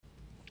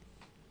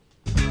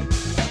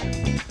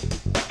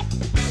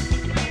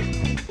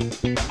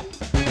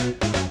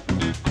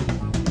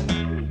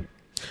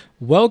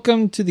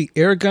Welcome to the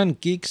Airgun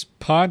Geeks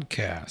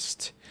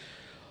podcast.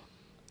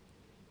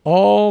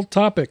 All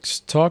topics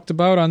talked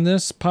about on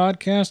this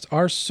podcast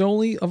are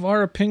solely of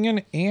our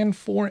opinion and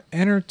for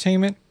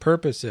entertainment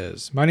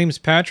purposes. My name is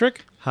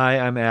Patrick. Hi,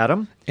 I'm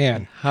Adam.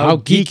 And how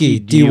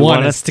geeky do you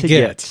want us to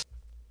get?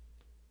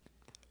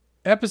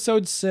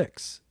 Episode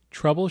 6,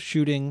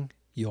 Troubleshooting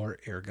Your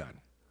Airgun.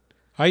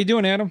 How you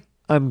doing, Adam?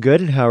 I'm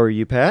good, and how are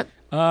you, Pat?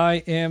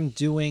 I am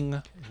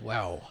doing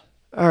well.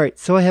 All right,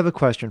 so I have a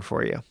question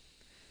for you.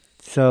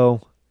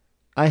 So,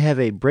 I have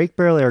a brake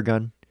barrel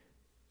airgun,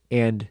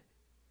 and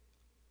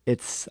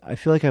I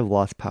feel like I've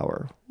lost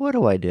power. What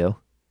do I do?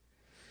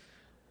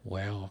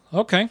 Well,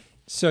 okay.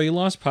 So you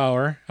lost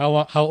power.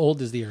 How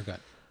old is the airgun?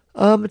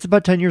 It's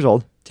about 10 years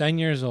old. 10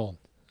 years old.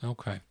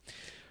 Okay.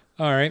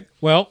 All right.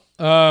 Well,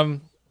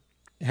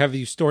 have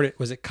you stored it?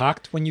 Was it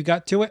cocked when you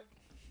got to it?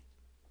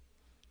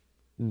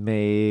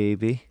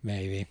 Maybe.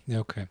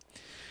 Okay.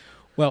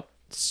 Well,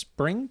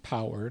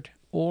 spring-powered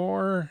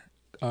or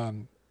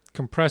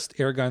compressed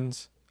air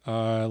guns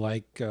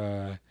like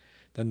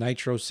the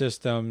nitro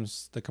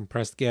systems, the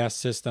compressed gas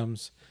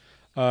systems,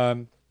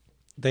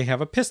 they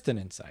have a piston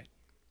inside.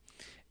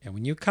 And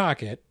when you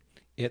cock it,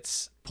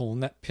 it's pulling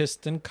that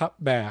piston cup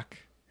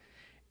back,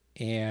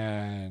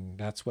 and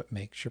that's what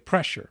makes your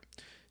pressure.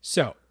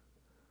 So,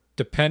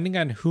 depending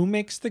on who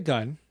makes the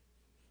gun,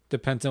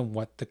 depends on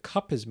what the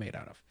cup is made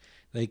out of.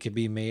 They could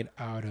be made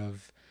out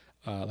of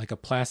like a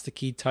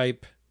plasticky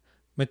type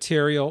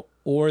material,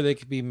 or they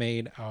could be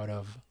made out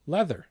of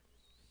leather,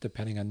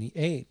 depending on the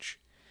age.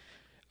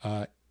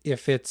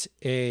 If it's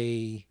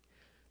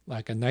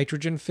like a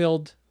nitrogen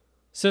filled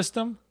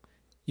system,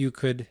 you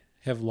could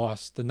have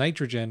lost the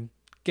nitrogen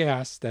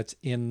gas that's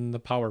in the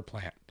power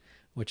plant,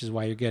 which is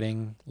why you're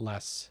getting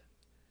less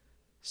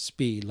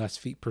speed, less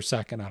feet per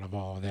second out of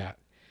all of that.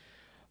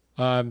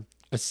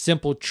 A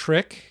simple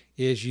trick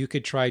is you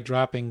could try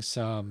dropping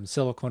some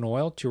silicone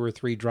oil, 2 or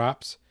 3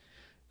 drops.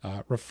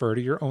 Refer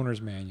to your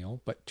owner's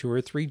manual, but 2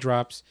 or 3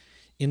 drops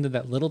into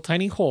that little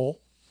tiny hole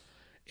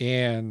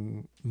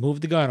and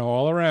move the gun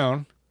all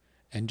around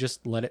and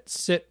just let it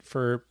sit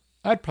for,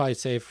 I'd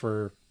say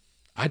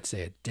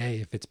a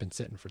day if it's been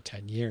sitting for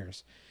 10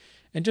 years.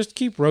 And just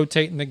keep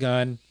rotating the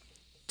gun.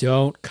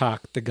 Don't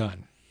cock the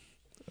gun.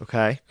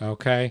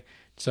 Okay.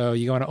 So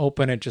you want to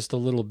open it just a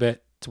little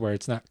bit to where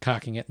it's not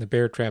cocking it and the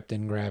bear trap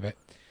didn't grab it,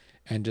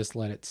 and just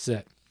let it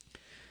sit.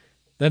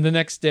 Then the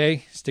next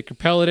day, stick your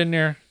pellet in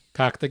there,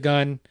 cock the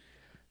gun,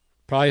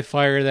 probably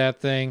fire that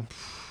thing,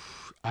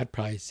 I'd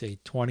probably say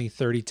 20,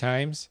 30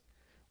 times,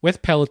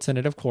 with pellets in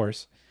it, of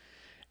course,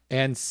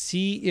 and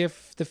see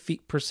if the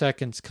feet per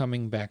second's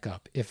coming back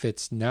up. If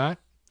it's not,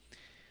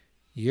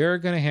 you're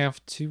going to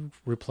have to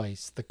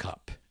replace the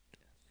cup.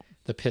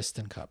 The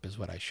piston cup is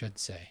what I should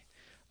say.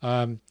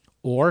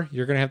 Or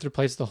you're going to have to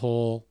replace the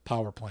whole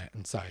power plant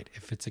inside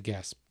if it's a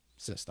gas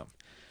system.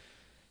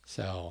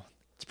 So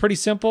it's pretty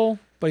simple,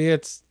 but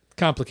it's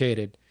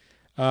complicated.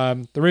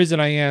 The reason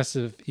I asked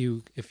if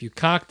you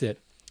cocked it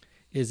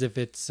is if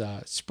it's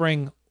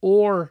spring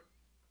or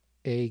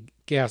a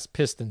gas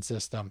piston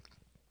system.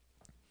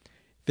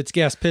 If it's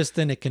gas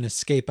piston, it can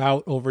escape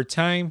out over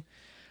time.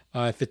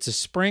 If it's a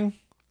spring,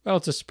 well,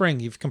 it's a spring.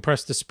 You've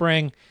compressed the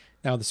spring.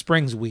 Now the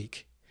spring's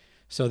weak.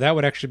 So that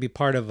would actually be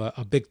part of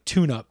a big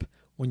tune-up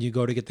when you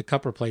go to get the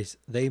cup replaced.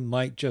 They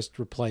might just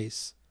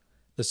replace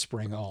the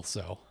spring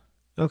also.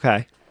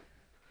 Okay.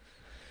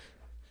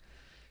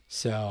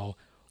 So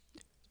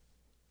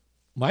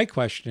my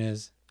question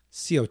is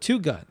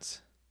CO2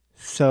 guns.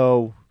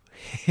 So,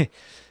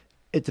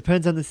 it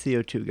depends on the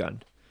CO2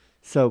 gun.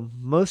 So,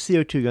 most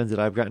CO2 guns that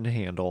I've gotten to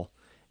handle,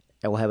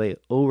 it will have a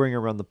O-ring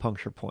around the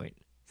puncture point.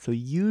 So,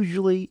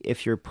 usually,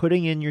 if you're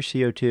putting in your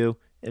CO2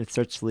 and it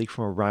starts to leak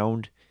from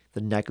around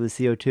the neck of the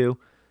CO2,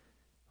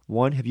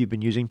 one, have you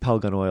been using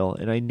Pelgun oil?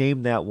 And I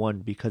named that one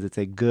because it's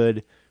a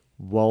good,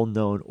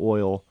 well-known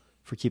oil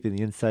for keeping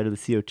the inside of the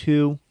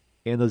CO2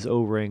 and those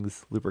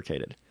O-rings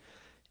lubricated.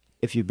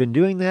 If you've been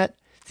doing that,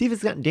 see if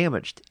it's gotten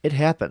damaged. It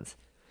happens.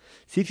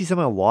 See if you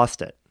somehow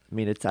lost it. I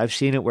mean, I've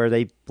seen it where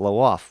they blow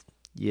off.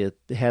 You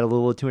had a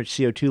little too much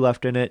CO2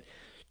 left in it,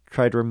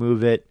 tried to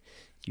remove it,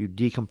 you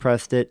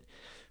decompressed it.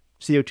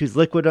 CO2 is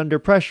liquid under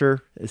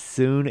pressure. As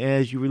soon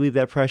as you relieve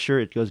that pressure,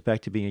 it goes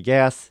back to being a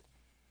gas,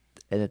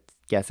 and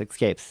gas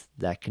escapes.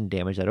 That can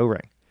damage that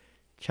O-ring.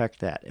 Check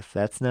that. If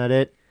that's not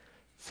it,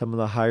 some of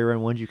the higher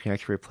end ones, you can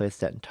actually replace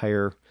that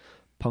entire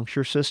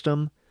puncture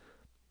system.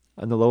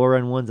 On the lower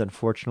end ones,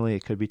 unfortunately,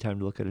 it could be time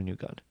to look at a new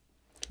gun.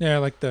 Yeah,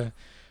 like the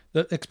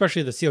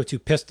especially the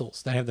CO2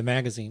 pistols that have the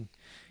magazine.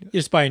 You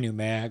just buy a new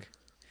mag,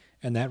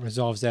 and that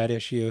resolves that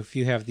issue. If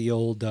you have the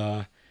old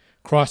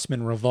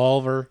Crossman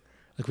revolver,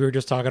 like we were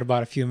just talking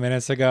about a few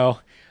minutes ago,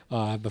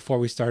 before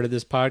we started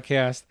this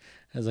podcast,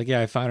 I was like, yeah,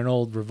 I found an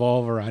old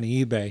revolver on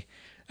eBay.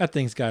 That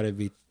thing's got to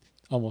be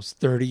almost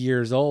 30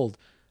 years old.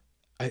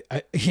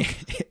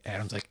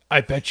 Adam's like,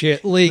 I bet you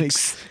it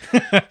leaks.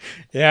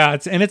 Yeah,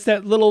 it's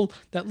that little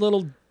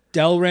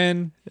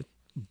Delrin,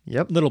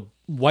 Yep, little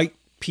white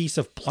piece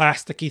of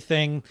plasticky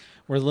thing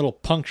where the little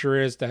puncture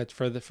is that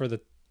for the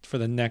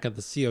neck of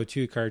the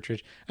CO2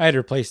 cartridge. I had to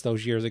replace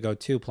those years ago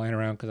too, playing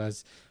around because I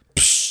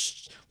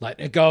was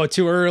letting it go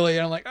too early.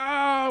 And I'm like,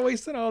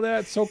 wasting all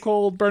that. It's so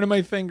cold, burning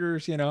my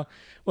fingers, Well,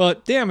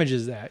 it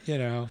damages that,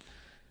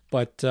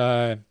 But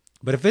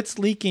if it's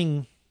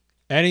leaking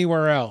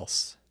anywhere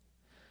else,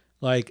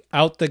 like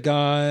out the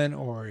gun,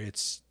 or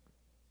it's,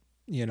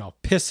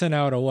 pissing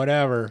out or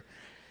whatever,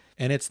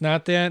 and it's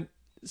not that,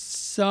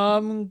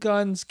 some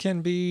guns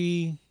can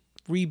be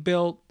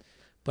rebuilt,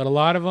 but a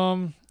lot of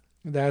them,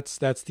 that's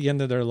the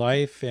end of their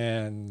life,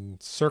 and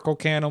circle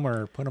can them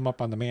or put them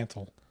up on the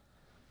mantle.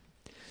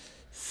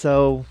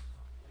 So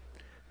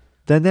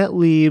then that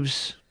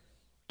leaves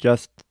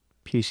just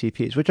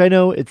PCPs, which I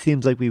know it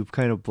seems like we've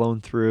kind of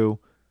blown through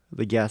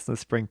the gas and the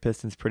spring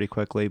pistons pretty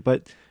quickly,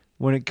 but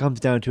when it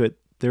comes down to it,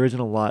 there isn't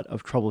a lot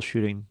of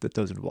troubleshooting that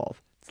those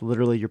involve. It's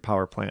literally your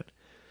power plant.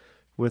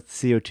 With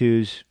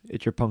CO2s,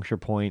 it's your puncture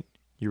point,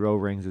 your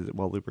O-rings, is it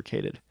well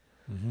lubricated.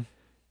 Mm-hmm.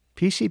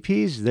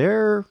 PCPs,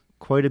 they're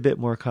quite a bit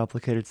more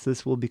complicated, so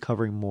this will be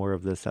covering more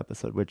of this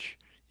episode, which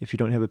if you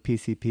don't have a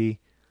PCP,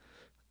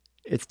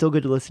 it's still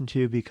good to listen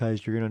to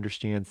because you're going to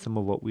understand some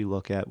of what we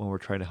look at when we're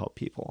trying to help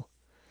people.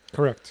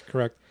 Correct.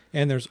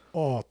 And there's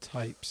all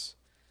types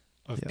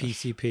of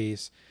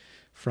PCPs,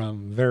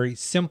 from very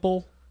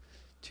simple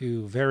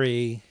to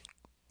very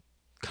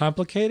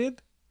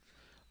complicated.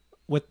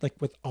 With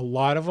a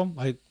lot of them,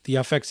 like the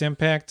FX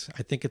Impact,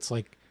 I think it's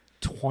like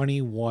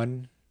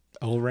 21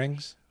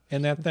 O-rings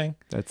in that thing.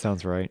 That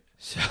sounds right.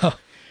 So,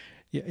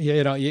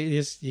 you got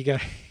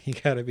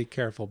to be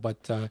careful.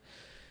 But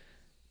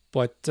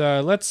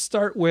let's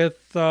start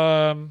with.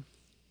 Let's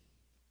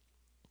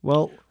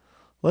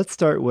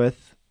start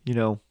with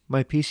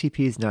my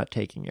PCP is not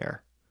taking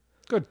air.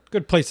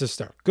 Good place to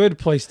start. Good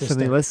place to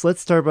start.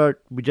 Let's start about.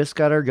 We just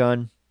got our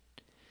gun.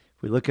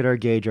 We look at our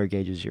gauge. Our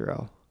gauge is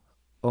 0.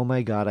 Oh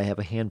my God! I have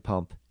a hand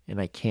pump and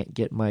I can't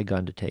get my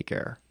gun to take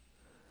air.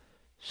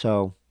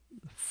 So,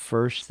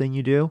 first thing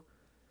you do,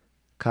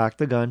 cock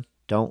the gun.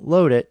 Don't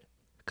load it.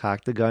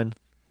 Cock the gun.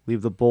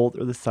 Leave the bolt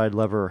or the side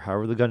lever or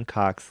however the gun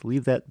cocks.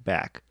 Leave that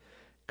back,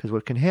 because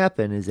what can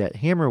happen is that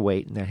hammer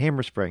weight and that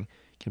hammer spring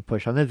can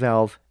push on the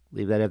valve.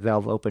 Leave that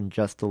valve open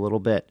just a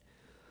little bit.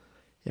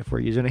 If we're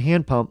using a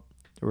hand pump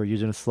or we're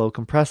using a slow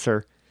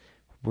compressor,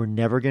 we're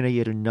never going to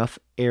get enough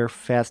air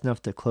fast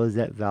enough to close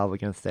that valve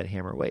against that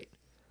hammer weight.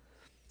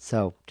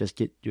 So just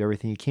do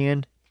everything you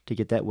can to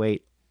get that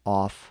weight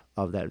off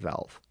of that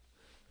valve.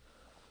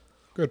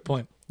 Good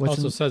point.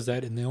 Also says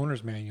that in the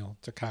owner's manual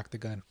to cock the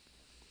gun.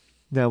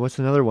 Now, what's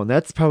another one?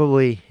 That's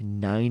probably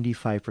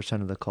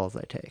 95% of the calls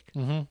I take.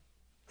 Mm-hmm.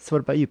 So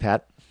what about you,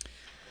 Pat?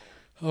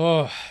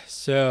 Oh,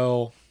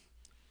 so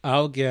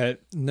I'll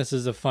get, and this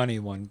is a funny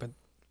one, but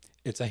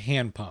it's a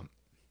hand pump.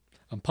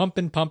 I'm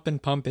pumping.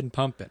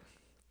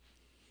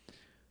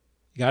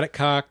 You got it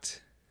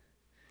cocked.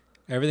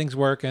 Everything's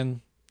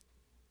working.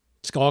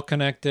 It's all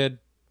connected.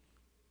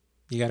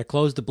 You got to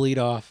close the bleed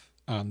off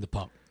on the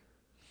pump.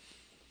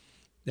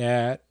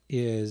 That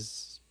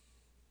is,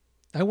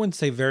 I wouldn't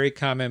say very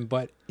common,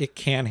 but it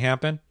can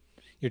happen.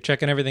 You're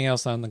checking everything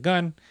else on the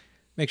gun.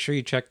 Make sure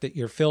you check that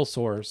your fill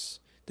source.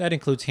 That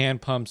includes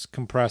hand pumps,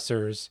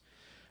 compressors.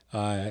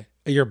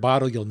 Your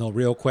bottle, you'll know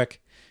real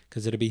quick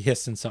because it'll be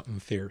hissing something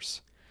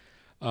fierce.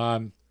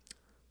 The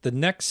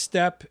next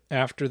step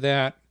after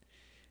that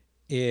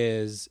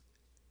is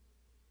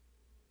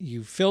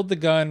you filled the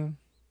gun,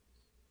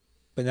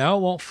 but now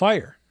it won't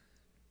fire.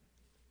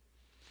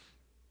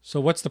 So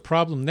what's the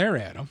problem there,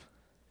 Adam?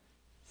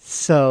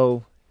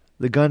 So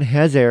the gun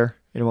has air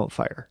and it won't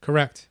fire.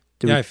 Correct.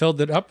 I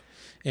filled it up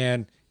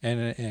and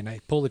I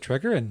pull the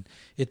trigger and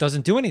it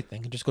doesn't do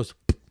anything. It just goes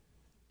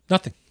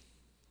nothing.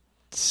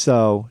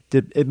 So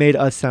it made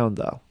a sound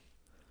though.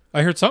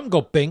 I heard something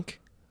go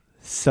bink.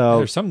 So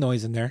there's some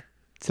noise in there.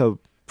 So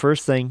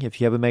first thing, if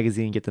you have a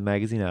magazine, get the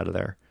magazine out of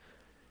there.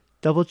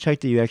 Double check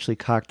that you actually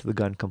cocked the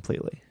gun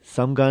completely.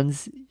 Some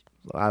guns,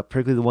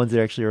 particularly the ones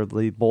that actually are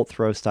the bolt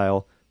throw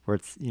style, where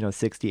it's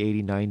 60,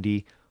 80,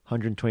 90,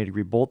 120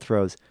 degree bolt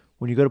throws,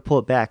 when you go to pull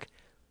it back,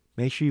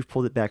 make sure you've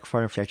pulled it back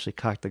far enough to actually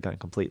cock the gun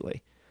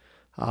completely.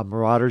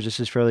 Marauders, this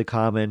is fairly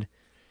common.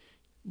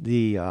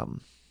 The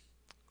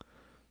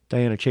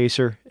Diana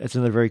Chaser, that's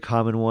another very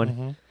common one.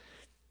 Mm-hmm.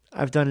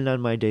 I've done it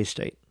on my day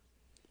state.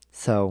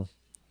 So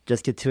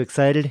just get too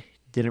excited,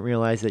 didn't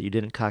realize that you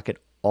didn't cock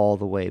it all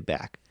the way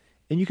back.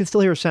 And you can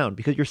still hear a sound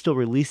because you're still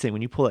releasing.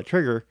 When you pull that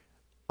trigger,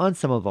 on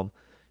some of them,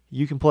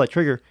 you can pull that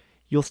trigger,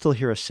 you'll still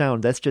hear a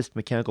sound. That's just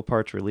mechanical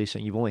parts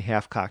releasing. You've only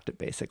half cocked it,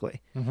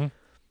 basically. Mm-hmm.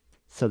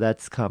 So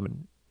that's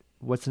common.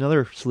 What's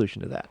another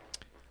solution to that?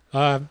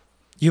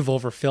 You've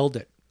overfilled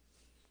it.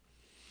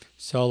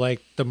 So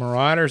like the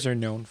Marauders are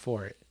known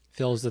for it.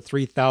 Fills the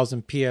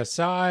 3,000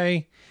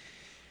 PSI.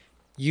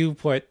 You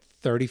put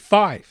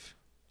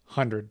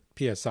 3,500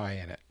 PSI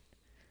in it.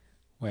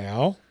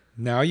 Well,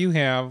 now you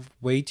have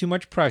way too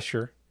much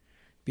pressure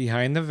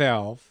behind the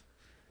valve.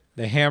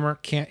 The hammer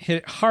can't hit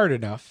it hard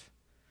enough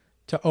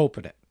to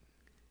open it.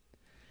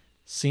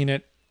 Seen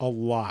it a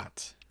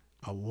lot.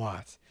 a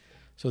lot.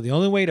 So the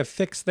only way to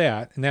fix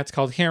that, and that's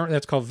called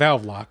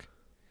valve lock.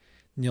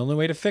 And the only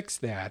way to fix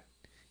that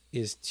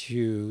is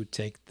to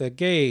take the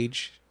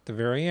gauge at the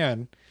very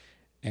end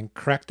and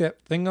crack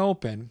that thing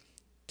open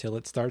till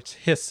it starts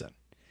hissing.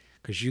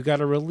 Because you got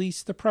to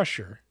release the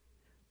pressure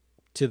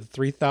to the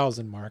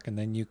 3,000 mark, and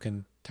then you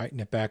can tighten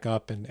it back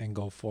up and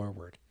go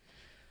forward.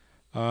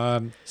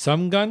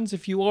 Some guns,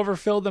 if you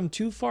overfill them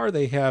too far,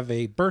 they have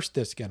a burst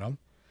disc in them.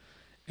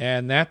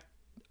 And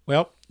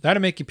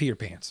that'll make you pee your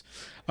pants.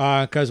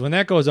 Because when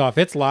that goes off,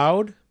 it's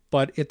loud,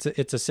 but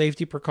it's a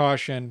safety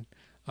precaution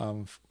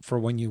for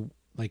when you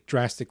like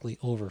drastically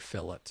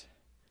overfill it.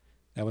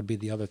 That would be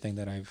the other thing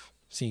that I've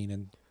seen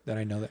and that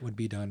I know that would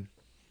be done.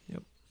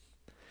 Yep.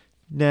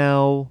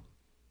 Now,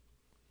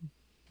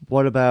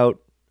 what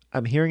about,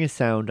 I'm hearing a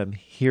sound, I'm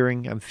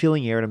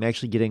feeling air, and I'm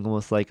actually getting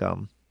almost like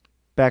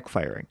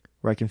backfiring,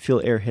 where I can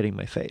feel air hitting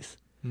my face.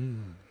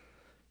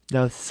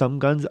 Now, some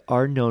guns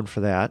are known for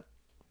that,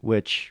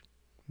 which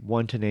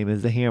one to name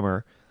is the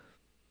Hammer.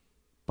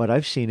 But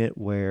I've seen it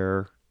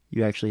where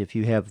you actually, if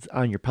you have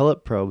on your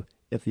pellet probe,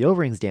 if the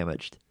O-ring's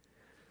damaged,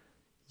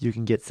 you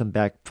can get some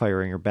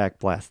backfiring or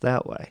backblast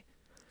that way.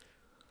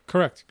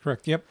 Correct.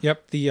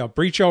 Yep. The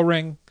breech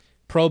O-ring,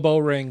 probe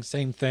O-ring,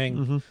 same thing.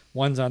 Mm-hmm.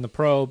 One's on the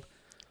probe,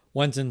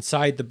 one's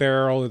inside the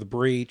barrel or the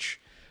breech.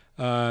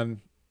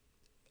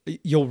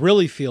 You'll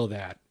really feel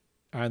that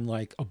on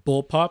like a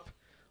bullpup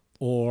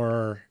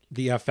or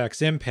the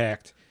FX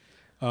Impact,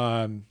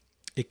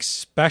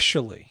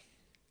 especially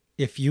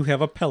if you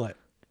have a pellet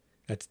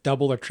that's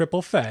double or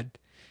triple fed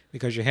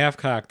because you half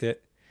cocked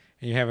it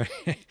and you have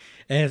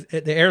and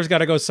the air's got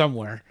to go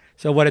somewhere.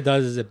 So what it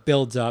does is it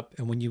builds up,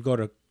 and when you go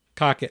to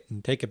cock it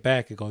and take it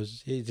back, it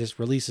just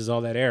releases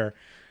all that air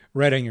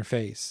right on your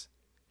face.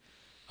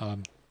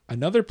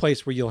 Another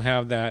place where you'll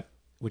have that,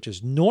 which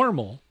is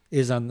normal,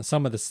 is on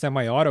some of the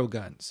semi-auto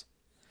guns.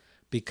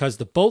 Because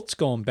the bolt's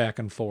going back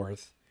and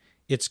forth,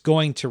 it's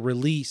going to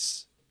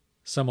release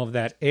some of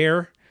that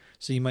air.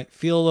 So you might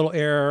feel a little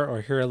air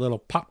or hear a little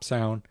pop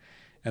sound,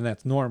 and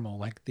that's normal.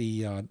 Like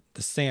the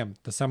SAM,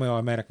 the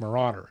semi-automatic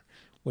Marauder,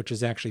 which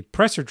is actually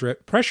pressure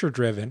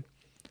driven,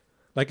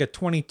 like a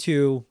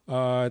 22, like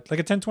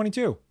a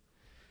 1022.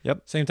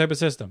 Yep. Same type of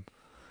system.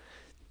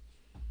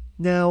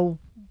 Now,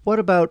 what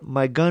about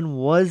my gun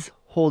was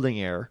holding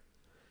air,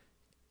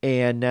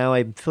 and now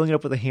I'm filling it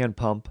up with a hand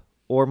pump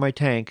or my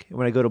tank, and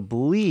when I go to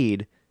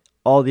bleed,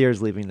 all the air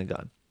is leaving the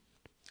gun.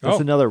 That's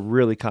another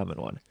really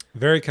common one.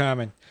 Very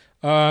common.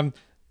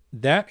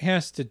 That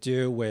has to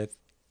do with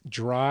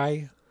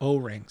dry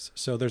O-rings.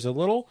 So there's a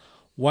little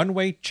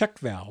one-way check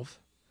valve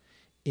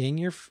in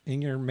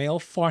your male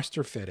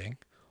Foster fitting,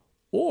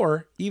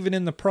 or even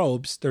in the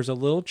probes, there's a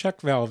little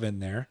check valve in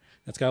there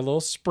that's got a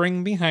little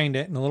spring behind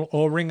it and a little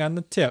O-ring on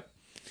the tip.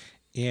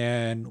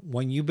 And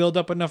when you build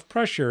up enough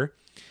pressure,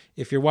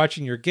 if you're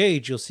watching your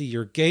gauge, you'll see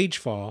your gauge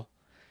fall,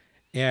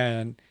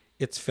 and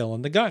it's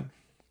filling the gun.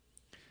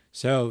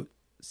 So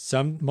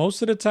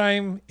most of the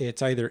time,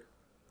 it's either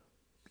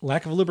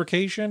lack of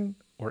lubrication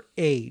or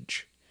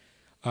age.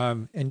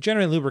 And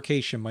generally,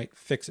 lubrication might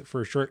fix it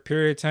for a short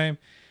period of time.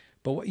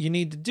 But what you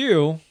need to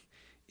do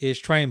is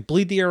try and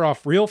bleed the air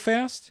off real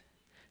fast.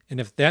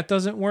 And if that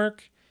doesn't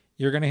work,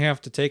 you're going to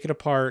have to take it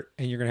apart,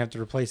 and you're going to have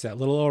to replace that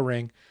little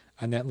O-ring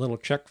on that little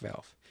check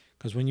valve.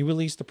 Because when you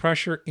release the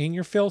pressure in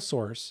your fill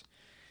source,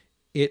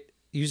 it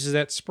uses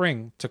that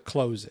spring to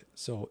close it.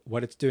 So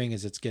what it's doing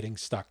is it's getting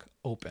stuck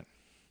open.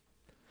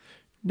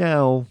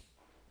 Now,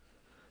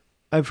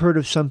 I've heard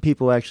of some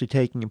people actually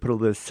taking and put a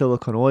little bit of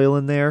silicone oil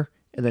in there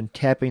and then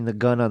tapping the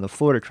gun on the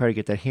floor to try to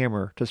get that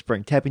hammer to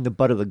spring, tapping the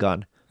butt of the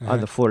gun on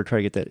the floor to try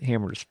to get that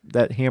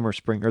hammer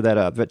spring or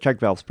that check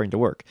valve spring to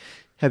work.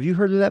 Have you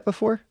heard of that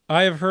before?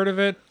 I have heard of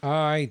it.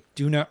 I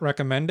do not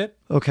recommend it.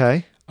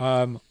 Okay.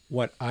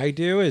 What I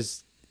do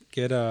is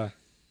get a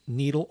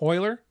needle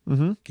oiler,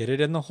 get it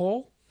in the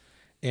hole,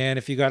 and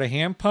if you got a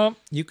hand pump,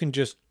 you can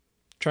just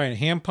try and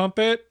hand pump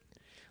it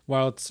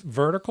while it's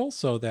vertical,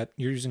 so that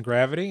you're using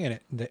gravity, and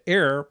the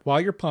air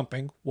while you're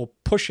pumping will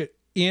push it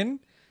in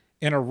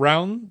and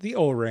around the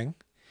O-ring.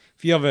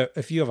 If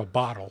you have a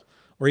bottle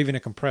or even a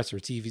compressor,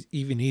 it's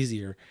even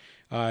easier.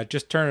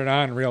 Just turn it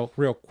on real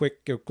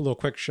quick, a little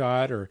quick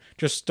shot, or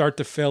just start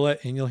to fill it,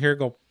 and you'll hear it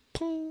go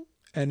pong,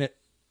 and it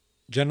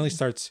generally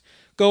starts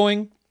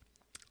going.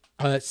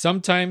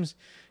 Sometimes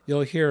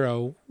you'll hear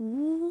a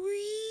wee.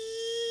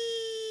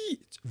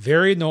 It's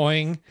very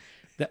annoying.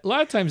 A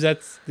lot of times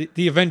that's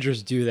the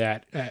Avengers do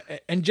that,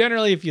 and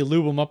generally if you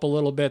lube them up a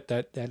little bit,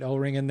 that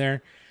O-ring in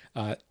there,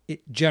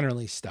 it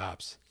generally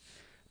stops.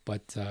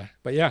 But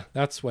yeah,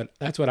 that's what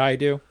I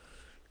do.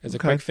 As a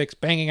quick fix,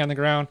 banging on the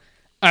ground.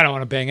 I don't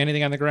want to bang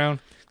anything on the ground,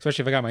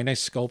 especially if I got my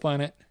nice scope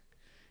on it.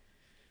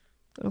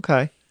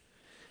 Okay.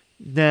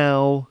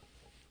 Now,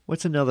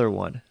 what's another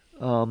one?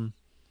 I'm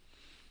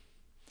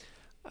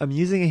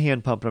using a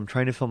hand pump and I'm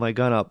trying to fill my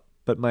gun up,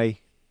 but my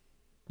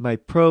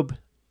probe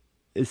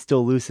is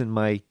still loose and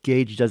my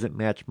gauge doesn't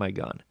match my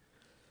gun.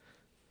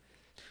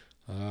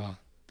 The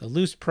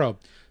loose probe.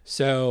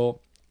 So,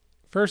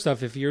 first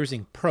off, if you're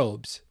using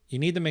probes, you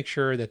need to make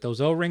sure that those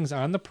O-rings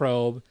on the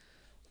probe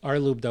are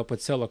lubed up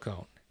with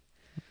silicone.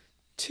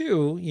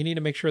 2, you need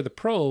to make sure the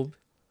probe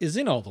is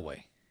in all the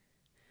way.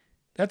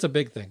 That's a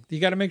big thing. You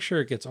got to make sure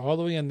it gets all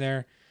the way in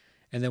there.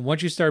 And then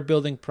once you start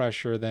building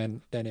pressure,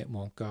 then it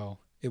won't go.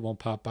 It won't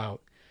pop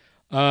out.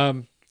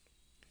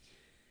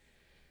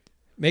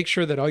 Make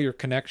sure that all your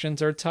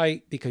connections are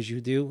tight, because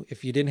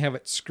if you didn't have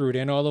it screwed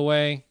in all the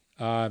way,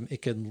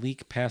 it can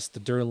leak past the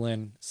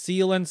Durlin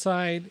seal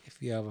inside.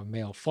 If you have a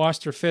male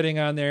Foster fitting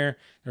on there,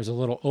 there's a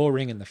little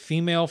O-ring in the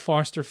female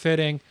Foster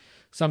fitting.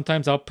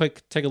 Sometimes I'll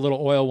take a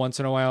little oil once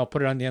in a while,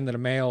 put it on the end of the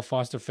male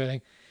Foster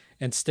fitting,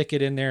 and stick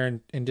it in there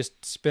and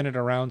just spin it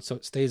around so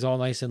it stays all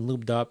nice and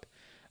lubed up.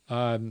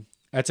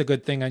 That's a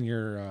good thing on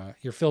your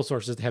fill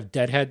sources to have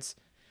deadheads.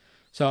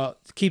 So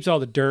it keeps all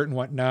the dirt and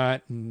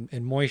whatnot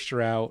and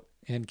moisture out,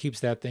 and keeps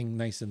that thing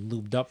nice and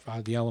lubed up out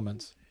of the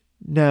elements.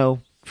 Now,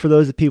 for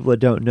those people that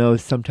don't know,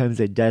 sometimes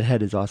a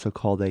deadhead is also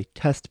called a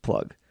test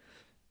plug.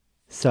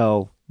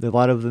 So a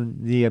lot of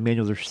the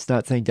manuals are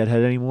not saying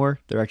deadhead anymore.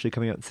 They're actually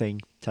coming out and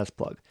saying test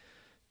plug.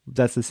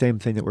 That's the same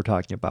thing that we're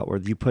talking about, where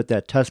you put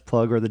that test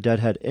plug or the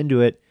deadhead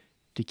into it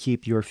to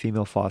keep your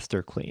female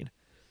Foster clean.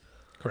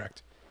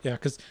 Correct. Yeah,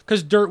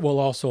 because dirt will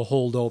also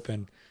hold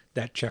open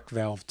that check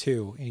valve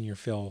too in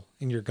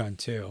your gun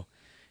too.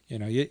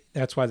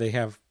 That's why they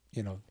have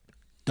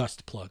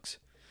dust plugs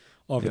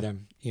over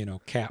them,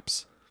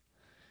 caps.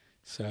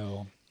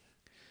 So,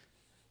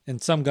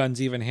 and some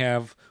guns even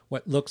have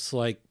what looks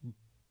like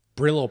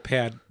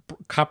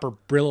copper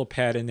Brillo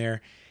pad in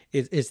there.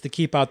 It's to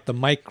keep out the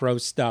micro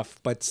stuff,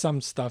 but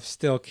some stuff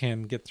still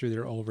can get through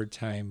there over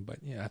time. But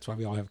yeah, that's why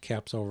we all have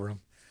caps over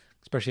them,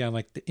 especially on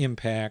like the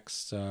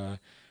impacts.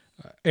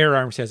 Air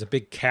Arms has a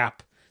big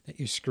cap that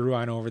you screw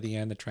on over the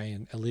end to try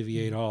and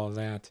alleviate all of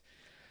that.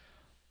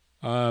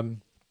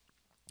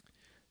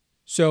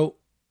 So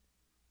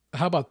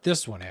how about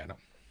this one, Adam?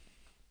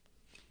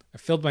 I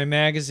filled my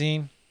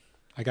magazine.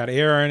 I got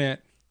air in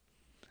it.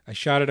 I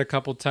shot it a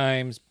couple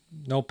times.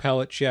 No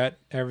pellets yet.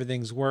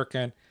 Everything's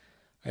working.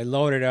 I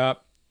load it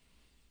up.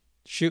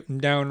 Shooting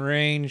down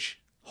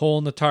range. Hole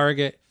in the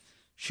target.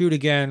 Shoot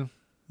again.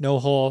 No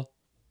hole.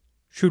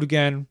 Shoot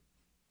again.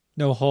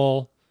 No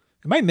hole.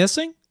 Am I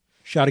missing?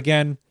 Shot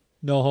again.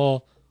 No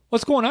hole.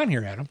 What's going on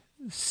here, Adam?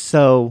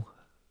 So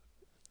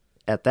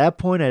at that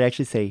point, I'd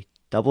actually say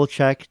double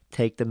check,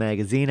 take the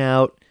magazine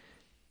out,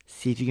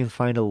 see if you can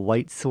find a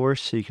light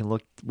source so you can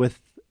look with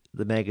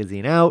the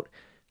magazine out,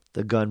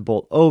 the gun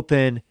bolt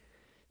open,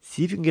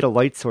 see if you can get a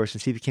light source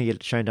and see if you can't get it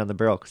to shine down the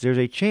barrel. Because there's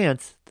a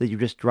chance that you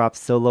just dropped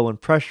so low in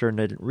pressure and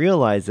didn't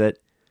realize it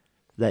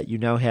that you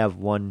now have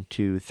 1,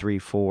 2, 3,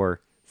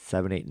 4,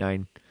 7, 8,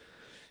 9,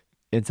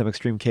 in some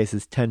extreme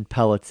cases, 10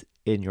 pellets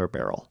in your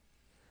barrel.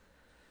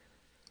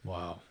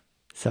 Wow.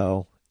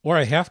 So, or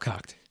a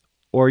half-cocked.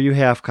 Or you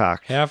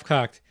half-cocked.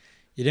 Half-cocked.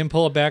 You didn't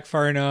pull it back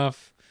far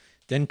enough.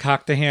 Then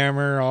cocked the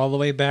hammer all the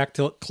way back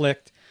till it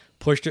clicked.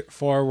 Pushed it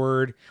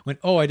forward.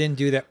 Went, I didn't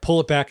do that. Pull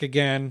it back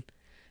again.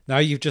 Now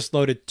you've just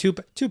loaded two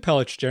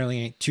pellets. Generally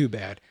ain't too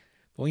bad.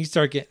 But when you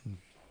start getting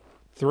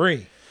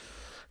 3.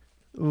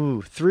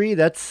 Ooh, 3,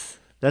 that's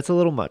a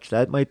little much.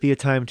 That might be a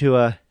time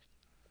to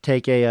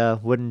take a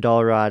wooden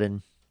dowel rod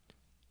and,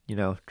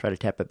 try to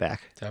tap it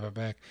back. Tap it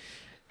back.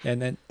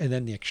 And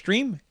then the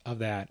extreme of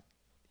that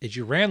is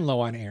you ran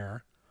low on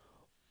air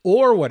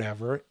or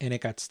whatever, and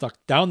it got stuck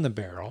down the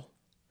barrel.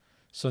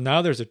 So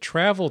now there's a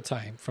travel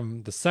time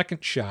from the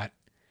second shot,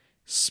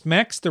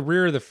 smacks the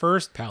rear of the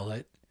first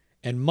pellet,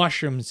 and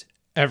mushrooms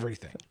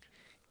everything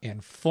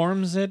and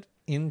forms it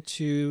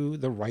into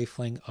the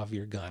rifling of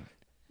your gun.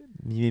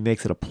 He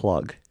makes it a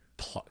plug.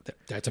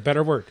 That's a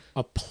better word.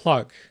 A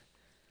plug.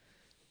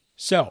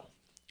 So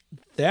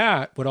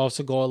that would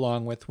also go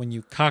along with when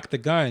you cock the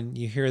gun,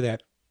 you hear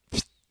that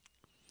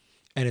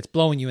and it's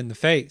blowing you in the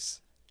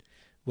face,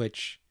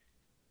 which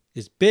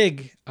is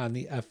big on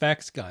the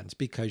FX guns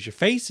because your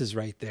face is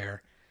right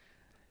there.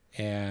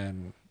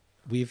 And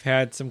we've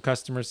had some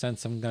customers send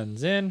some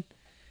guns in,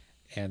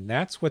 and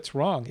that's what's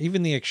wrong.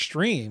 Even the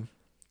extreme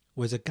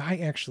was a guy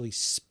actually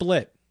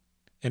split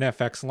an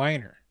FX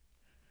liner.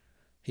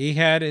 He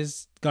had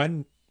his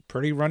gun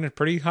running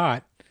pretty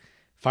hot,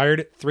 fired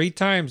it 3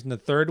 times, and the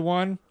third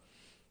one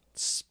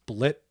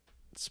split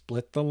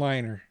the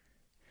liner.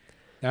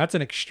 Now, that's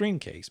an extreme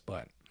case,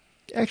 but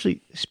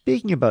actually,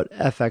 speaking about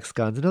FX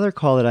guns, another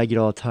call that I get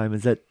all the time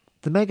is that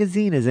the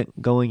magazine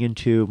isn't going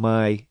into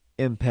my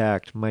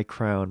Impact, my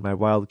Crown, my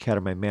Wildcat,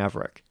 or my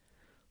Maverick.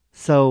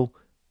 So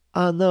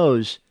on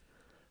those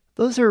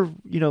are,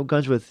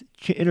 guns with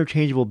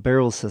interchangeable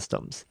barrel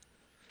systems.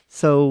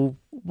 So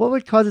what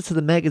would cause it so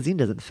the magazine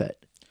doesn't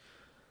fit?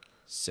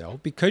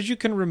 So because you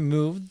can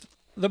remove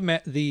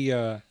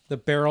the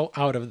barrel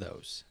out of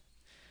those,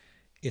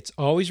 it's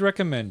always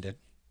recommended,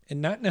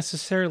 and not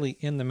necessarily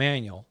in the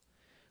manual,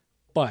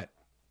 but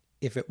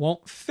if it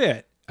won't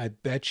fit, I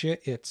bet you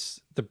it's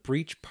the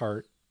breech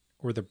part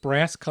or the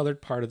brass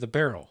colored part of the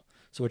barrel.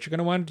 So what you're going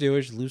to want to do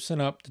is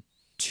loosen up the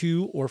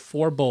 2 or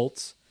 4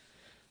 bolts,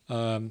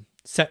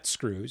 set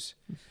screws,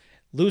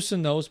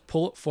 loosen those,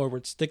 pull it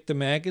forward, stick the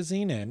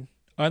magazine in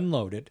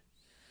unload it,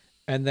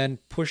 and then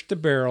push the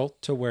barrel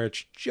to where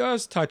it's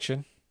just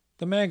touching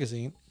the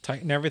magazine,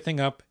 tighten everything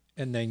up,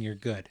 and then you're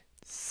good.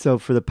 So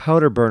for the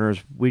powder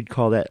burners, we'd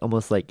call that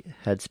almost like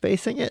head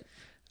spacing it.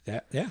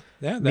 I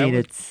mean,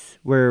 it's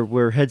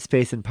where head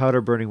space in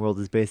powder burning world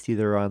is based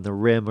either on the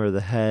rim or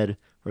the head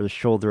or the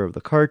shoulder of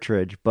the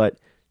cartridge, but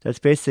that's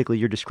basically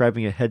you're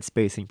describing a head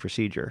spacing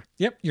procedure.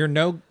 Yep, your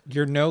no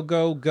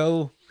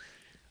go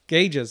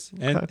gauges,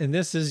 Okay. and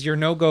this is your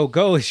no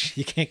go.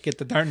 You can't get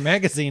the darn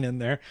magazine in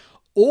there,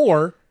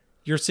 or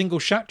your single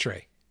shot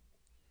tray.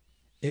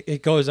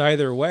 It goes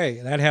either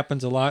way. That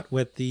happens a lot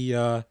with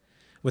the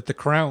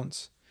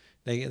crowns.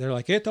 They're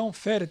like, it don't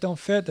fit.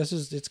 This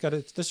is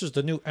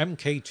the new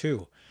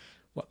MK2.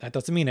 Well, that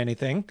doesn't mean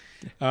anything.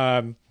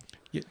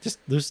 You just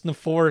loosen the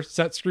 4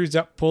 set screws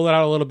up, pull it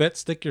out a little bit,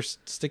 stick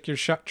your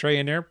shot tray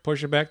in there,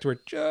 push it back to where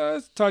it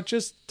just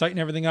touches, tighten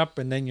everything up,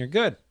 and then you're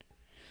good.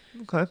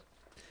 Okay.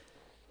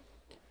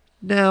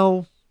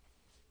 Now,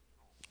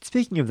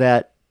 speaking of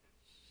that,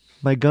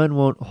 my gun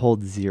won't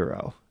hold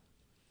 0.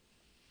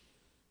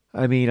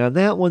 I mean, on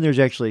that one, there's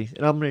actually,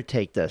 and I'm going to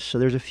take this, so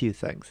there's a few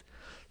things.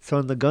 So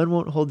on the gun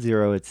won't hold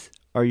 0, it's,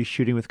 are you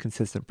shooting with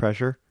consistent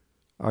pressure?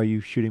 Are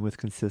you shooting with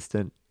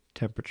consistent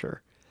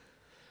temperature?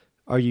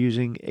 Are you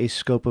using a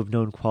scope of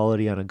known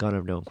quality on a gun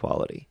of known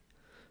quality?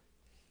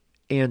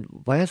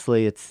 And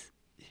lastly, it's,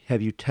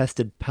 have you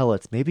tested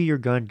pellets? Maybe your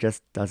gun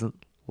just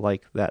doesn't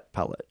like that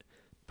pellet.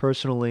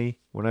 Personally,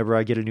 whenever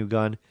I get a new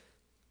gun,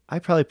 I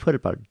probably put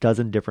about a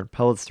dozen different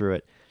pellets through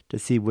it to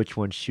see which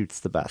one shoots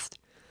the best.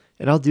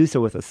 And I'll do so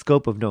with a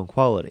scope of known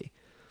quality,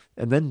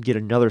 and then get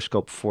another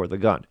scope for the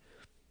gun.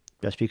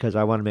 Just because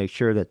I want to make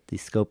sure that the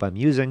scope I'm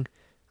using,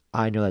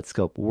 I know that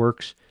scope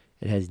works.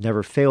 It has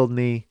never failed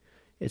me.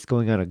 It's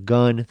going on a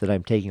gun that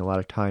I'm taking a lot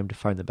of time to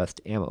find the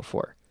best ammo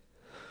for.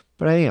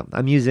 But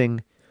I'm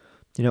using,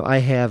 I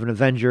have an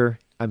Avenger.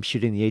 I'm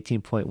shooting the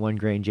 18.1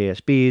 grain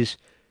JSBs.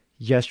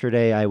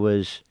 Yesterday I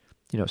was,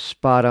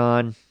 spot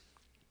on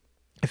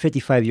at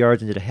 55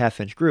 yards and did a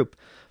half-inch group.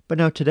 But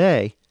now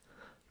today,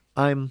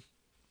 I'm,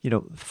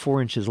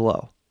 4 inches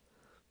low.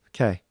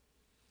 Okay.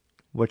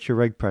 What's your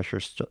reg pressure?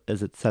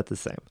 Is it set the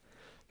same?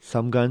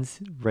 Some guns,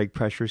 reg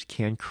pressures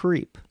can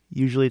creep.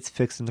 Usually it's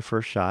fixed in the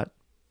first shot.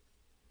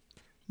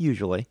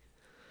 Usually.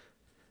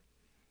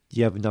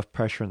 You have enough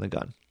pressure in the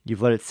gun.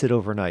 You've let it sit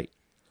overnight.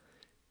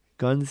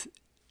 Guns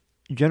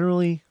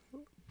generally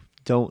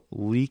don't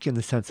leak in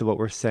the sense of what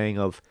we're saying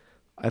of,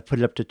 I put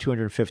it up to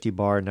 250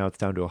 bar, now it's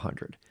down to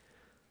 100.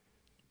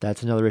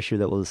 That's another issue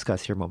that we'll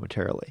discuss here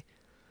momentarily.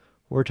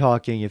 We're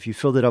talking if you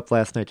filled it up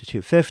last night to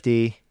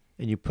 250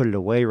 and you put it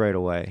away right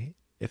away,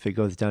 if it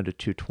goes down to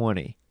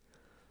 220,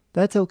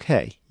 that's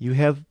okay. You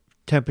have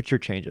temperature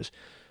changes.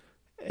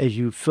 As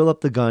you fill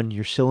up the gun,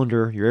 your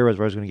cylinder, your air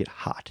reservoir is going to get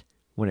hot.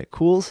 When it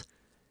cools,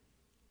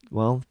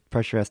 well,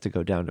 pressure has to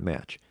go down to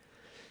match.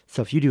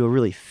 So if you do a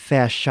really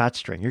fast shot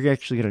string, you're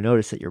actually going to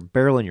notice that your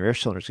barrel and your air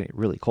cylinder is going to get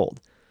really cold.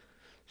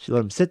 So you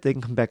let them sit, they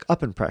can come back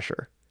up in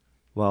pressure.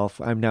 Well, if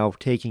I'm now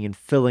taking and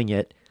filling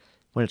it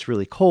when it's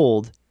really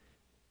cold,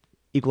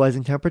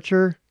 equalizing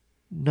temperature,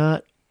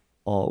 not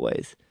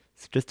always.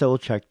 So just double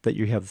check that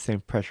you have the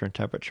same pressure and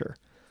temperature.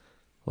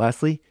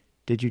 Lastly,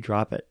 did you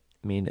drop it?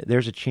 I mean,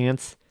 there's a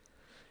chance,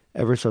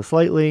 ever so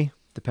slightly,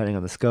 depending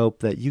on the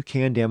scope, that you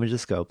can damage the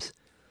scopes.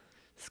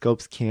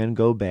 Scopes can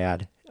go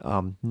bad.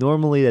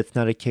 Normally, that's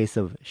not a case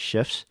of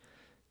shifts.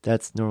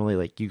 That's normally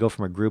like you go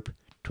from a group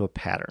to a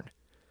pattern,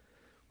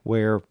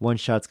 where one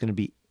shot's going to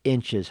be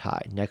inches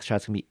high, next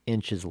shot's going to be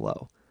inches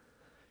low.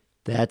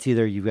 That's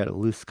either you've got a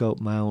loose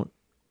scope mount,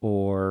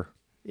 or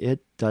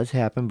it does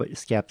happen, but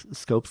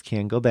scopes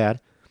can go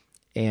bad,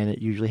 and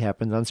it usually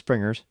happens on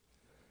springers,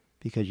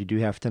 because you do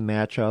have to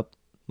match up,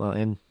 well,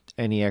 in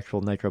any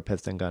actual nitro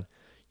piston gun,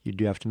 you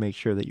do have to make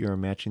sure that you're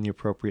matching the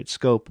appropriate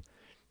scope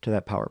to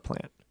that power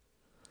plant.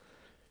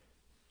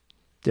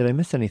 Did I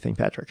miss anything,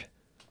 Patrick?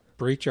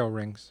 Breech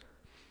O-rings.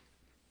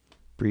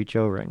 Breech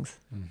O-rings.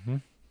 Mm-hmm.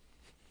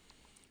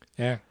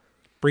 Yeah.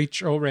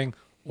 Breech O-ring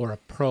or a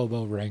probe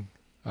O-ring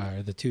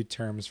are the two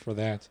terms for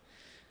that.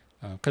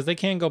 Because they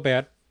can go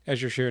bad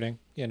as you're shooting.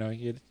 You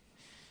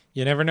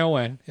never know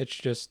when. It's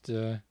just,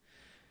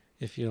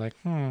 if you're like,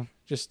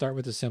 just start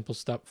with the simple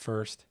stuff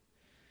first.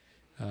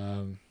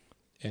 How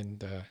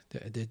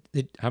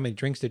many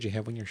drinks did you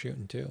have when you're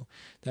shooting too?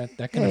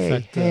 That can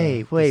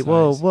affect. Wait,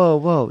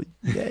 whoa!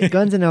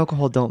 Guns and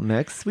alcohol don't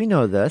mix. We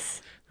know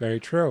this. Very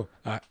true.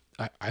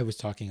 I was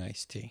talking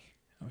iced tea.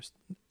 I was,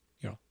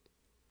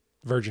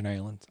 Virgin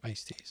Islands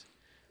iced teas.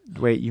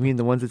 Wait, you mean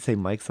the ones that say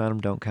mics on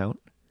them don't count?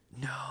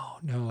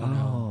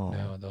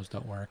 No, those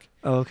don't work.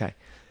 Oh, okay.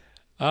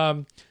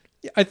 Yeah,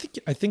 I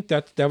think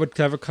that would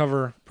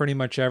cover pretty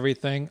much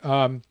everything.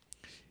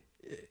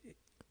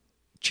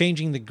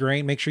 Changing the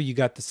grain, make sure you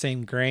got the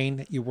same grain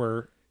that you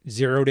were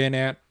zeroed in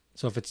at.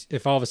 So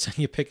if all of a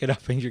sudden you pick it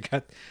up and you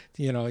got,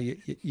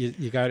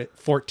 you got it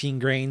 14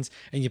 grains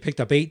and you picked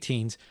up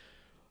 18s,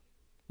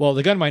 well,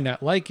 the gun might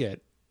not like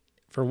it,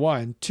 for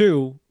one.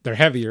 Two, they're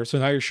heavier, so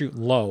now you're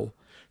shooting low.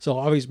 So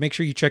always make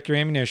sure you check your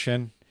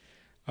ammunition.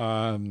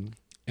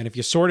 And if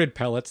you sorted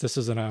pellets, this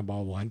is an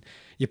oddball one.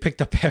 You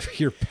picked up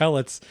heavier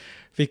pellets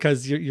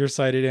because you're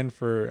sighted in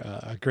for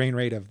a grain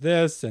rate of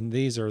this, and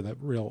these are the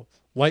real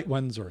light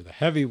ones or the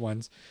heavy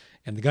ones,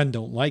 and the gun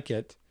don't like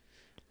it.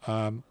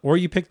 Or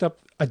you picked up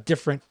a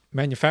different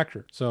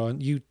manufacturer. So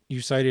you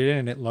sighted in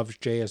and it loves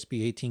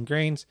JSB 18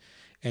 grains,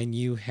 and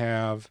you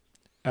have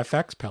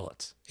FX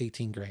pellets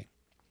 18 grain.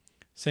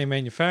 Same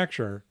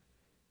manufacturer,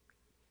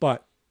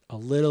 but a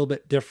little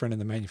bit different in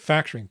the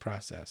manufacturing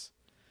process.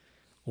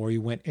 Or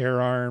you went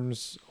Air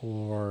Arms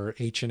or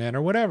H&N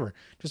or whatever.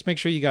 Just make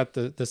sure you got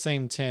the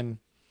same tin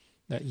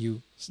that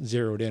you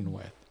zeroed in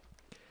with.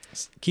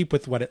 Keep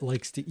with what it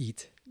likes to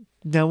eat.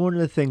 Now, one of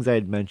the things I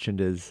had mentioned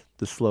is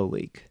the slow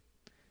leak.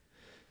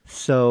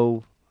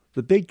 So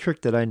the big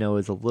trick that I know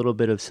is a little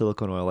bit of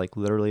silicone oil, like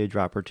literally a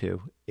drop or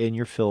two, in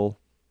your fill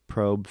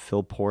probe,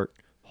 fill port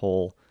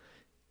hole.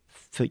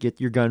 Get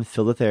your gun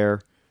filled with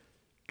air,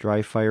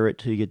 dry fire it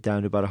till you get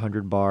down to about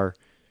 100 bar,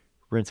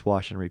 rinse,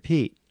 wash, and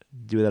repeat.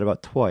 Do that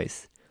about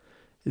twice.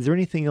 Is there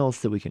anything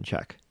else that we can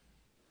check?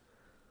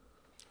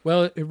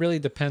 Well, it really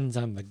depends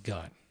on the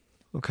gun.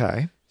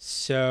 Okay.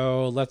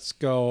 So let's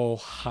go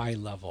high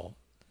level.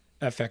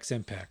 FX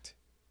Impact.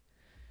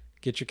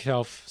 Get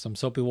yourself some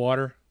soapy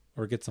water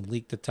or get some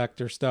leak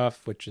detector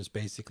stuff, which is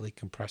basically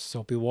compressed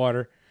soapy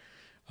water.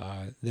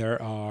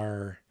 There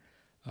are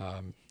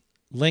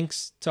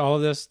links to all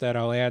of this that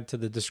I'll add to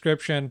the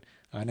description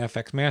on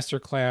FX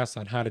Masterclass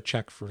on how to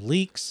check for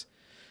leaks.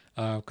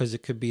 Because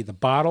it could be the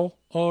bottle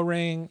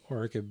O-ring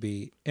or it could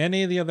be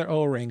any of the other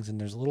O-rings, and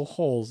there's little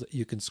holes that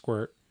you can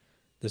squirt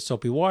the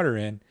soapy water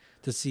in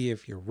to see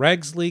if your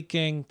reg's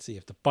leaking, see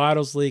if the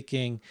bottle's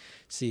leaking,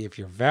 see if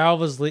your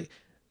valve is leaking.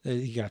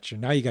 You got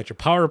your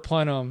power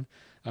plenum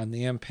on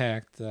the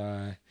Impact.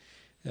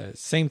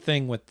 Same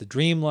thing with the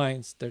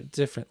Dreamlines. There are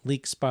different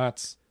leak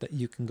spots that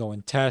you can go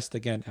and test.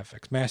 Again,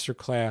 FX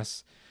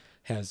Masterclass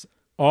has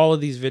all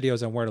of these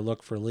videos on where to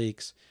look for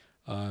leaks.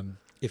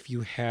 If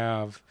you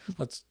have,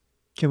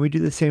 Can we do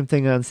the same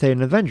thing on, say,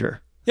 an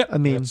Avenger? Yep, I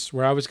mean, that's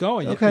where I was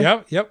going. Okay.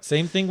 Yep.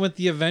 Same thing with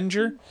the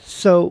Avenger.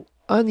 So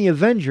on the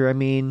Avenger, I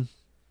mean,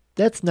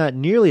 that's not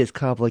nearly as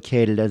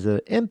complicated as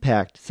an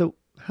Impact. So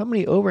how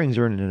many O-rings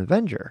are in an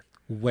Avenger?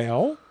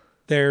 Well,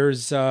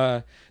 there's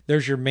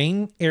your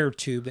main air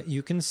tube that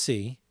you can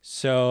see.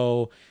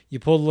 So you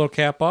pull the little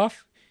cap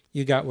off,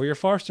 you got where your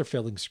Foster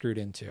filling screwed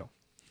into.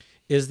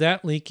 Is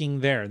that leaking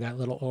there? That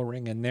little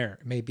O-ring in there?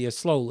 It may be a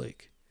slow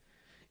leak.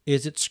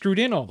 Is it screwed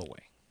in all the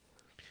way?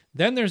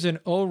 Then there's an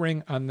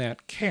O-ring on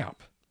that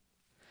cap.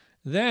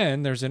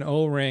 Then there's an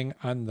O-ring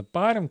on the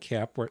bottom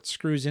cap where it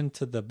screws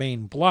into the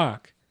main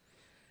block.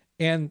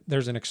 And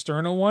there's an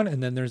external one,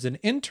 and then there's an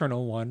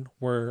internal one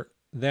where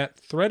that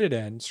threaded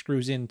end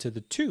screws into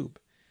the tube.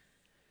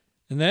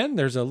 And then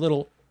there's a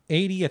little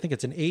 80, I think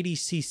it's an 80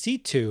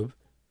 cc tube.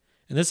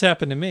 And this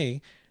happened to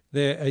me.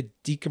 I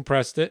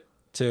decompressed it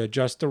to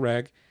adjust the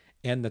reg,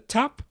 and the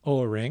top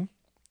O-ring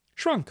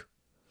shrunk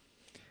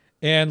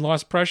and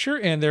lost pressure,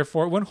 and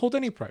therefore it wouldn't hold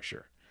any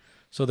pressure.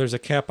 So there's a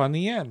cap on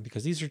the end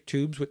because these are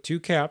tubes with two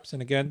caps,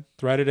 and again,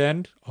 threaded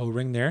end,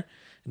 O-ring there,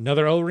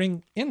 another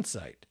O-ring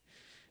inside.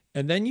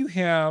 And then you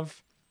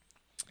have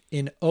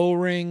an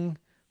O-ring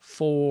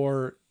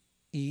for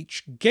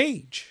each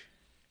gauge,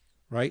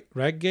 right?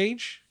 Reg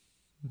gauge,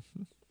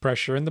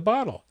 pressure in the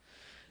bottle.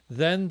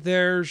 Then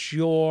there's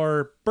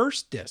your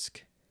burst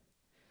disc.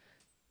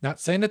 Not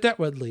saying that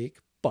would leak,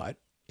 but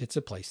it's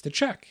a place to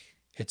check.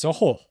 It's a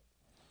hole.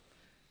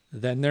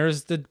 Then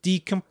there's the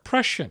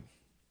decompression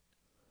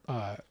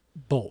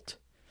bolt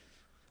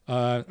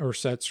or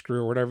set screw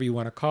or whatever you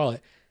want to call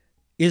it.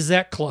 Is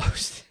that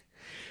closed?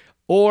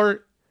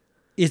 Or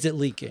is it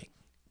leaking?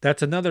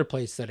 That's another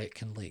place that it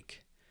can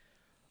leak.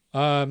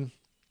 Another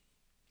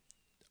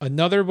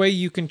way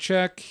you can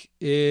check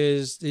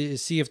is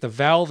see if the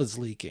valve is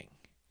leaking.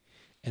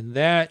 And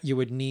that you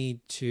would need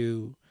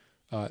to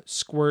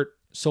squirt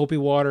soapy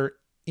water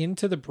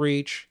into the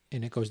breech,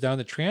 and it goes down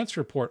the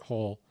transfer port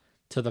hole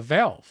to the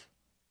valve,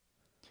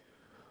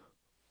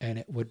 and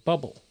it would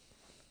bubble.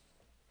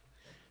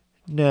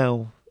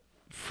 Now,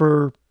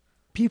 for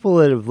people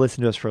that have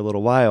listened to us for a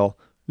little while,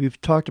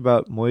 we've talked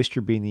about moisture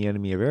being the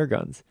enemy of air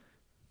guns.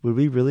 Would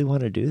we really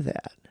want to do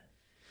that?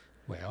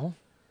 Well,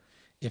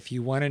 if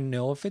you want to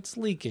know if it's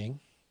leaking,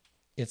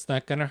 it's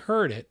not going to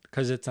hurt it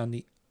because it's on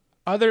the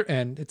other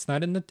end. It's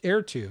not in the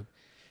air tube.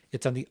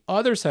 It's on the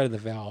other side of the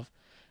valve.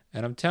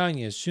 And I'm telling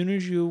you, as soon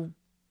as you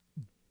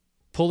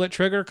pull that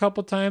trigger a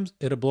couple times,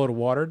 it'll blow the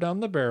water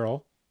down the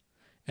barrel,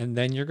 and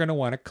then you're going to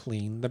want to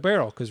clean the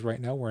barrel because right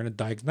now we're in a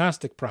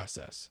diagnostic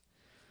process.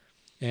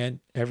 And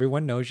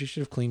everyone knows you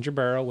should have cleaned your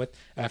barrel with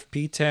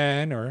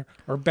FP10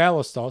 or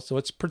Ballistol so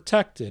it's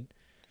protected.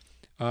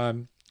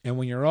 And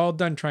when you're all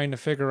done trying to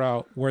figure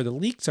out where the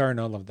leaks are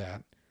and all of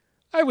that,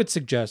 I would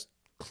suggest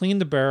clean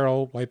the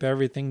barrel, wipe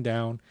everything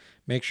down,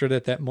 make sure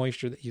that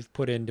moisture that you've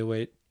put into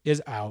it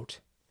is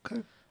out.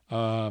 Okay.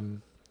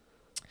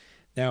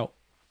 Now,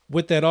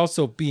 with that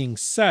also being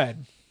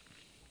said,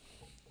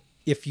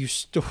 if you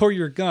store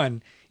your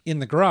gun in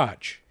the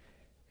garage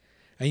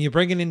and you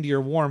bring it into your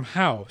warm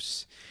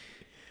house,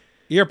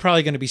 you're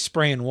probably going to be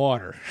spraying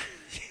water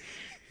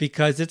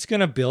because it's going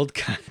to build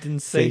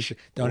condensation.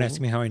 Don't ask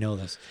me how I know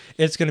this.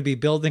 It's going to be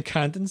building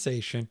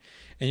condensation,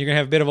 and you're going to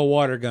have a bit of a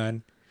water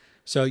gun.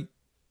 So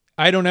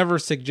I don't ever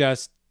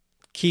suggest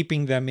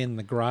keeping them in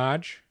the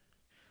garage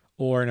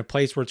or in a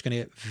place where it's going to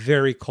get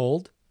very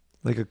cold.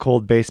 Like a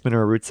cold basement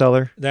or a root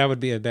cellar? That would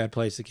be a bad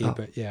place to keep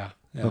it. Yeah.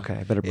 Okay,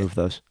 I better move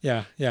those.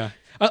 Yeah.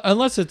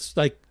 Unless it's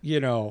like,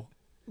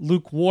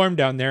 lukewarm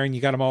down there and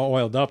you got them all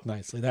oiled up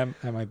nicely.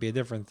 That might be a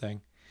different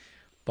thing.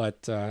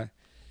 But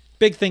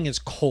big thing is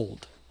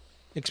cold,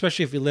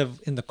 especially if you live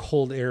in the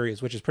cold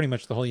areas, which is pretty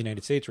much the whole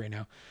United States right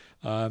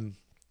now,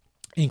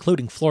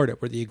 including Florida,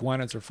 where the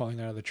iguanas are falling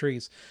out of the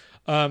trees.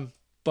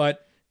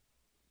 But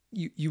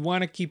you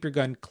want to keep your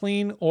gun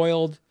clean,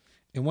 oiled,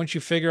 and once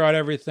you figure out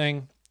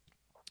everything,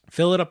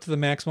 fill it up to the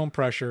maximum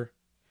pressure.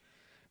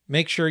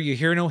 Make sure you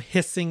hear no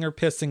hissing or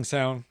pissing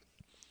sound.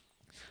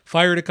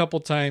 Fire it a couple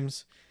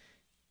times.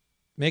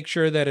 Make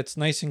sure that it's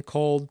nice and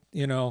cold,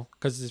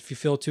 because if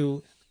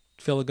you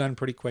fill a gun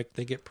pretty quick,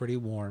 they get pretty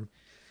warm.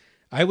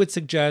 I would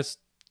suggest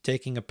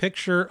taking a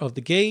picture of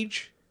the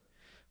gauge,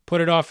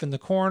 put it off in the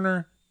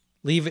corner,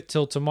 leave it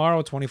till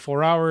tomorrow,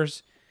 24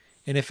 hours.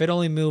 And if it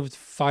only moved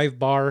 5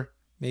 bar,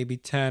 maybe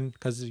 10,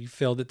 because you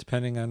filled it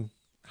depending on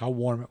how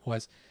warm it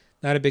was,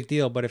 not a big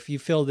deal. But if you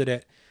filled it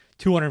at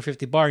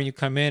 250 bar and you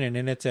come in and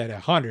then it's at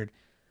 100,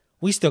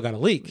 we still got a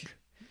leak.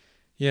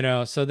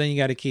 So then you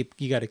got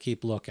to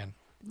keep looking.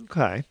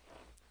 Okay.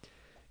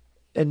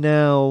 And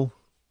now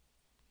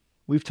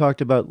we've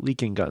talked about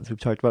leaking guns. We've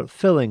talked about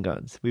filling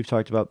guns. We've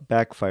talked about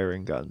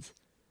backfiring guns.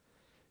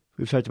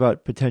 We've talked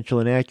about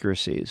potential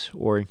inaccuracies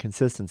or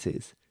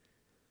inconsistencies.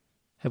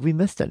 Have we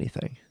missed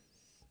anything?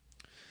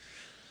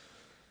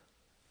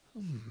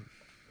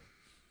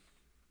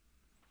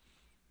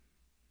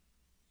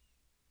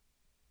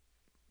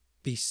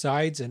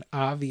 Besides an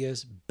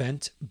obvious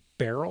bent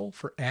barrel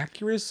for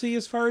accuracy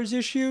as far as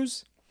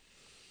issues?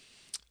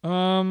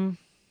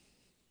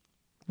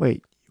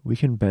 Wait, we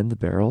can bend the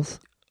barrels?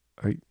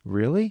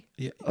 Really?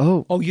 Yeah.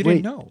 Oh, you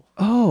didn't know?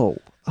 Oh.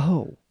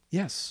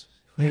 Yes.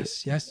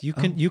 Wait. Yes. You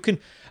can.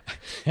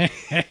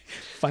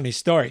 Funny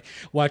story.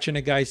 Watching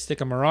a guy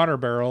stick a Marauder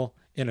barrel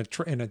in a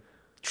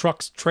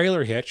truck's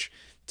trailer hitch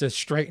to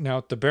straighten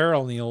out the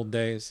barrel in the old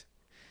days.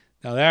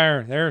 Now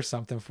there's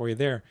something for you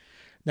there.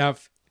 Now,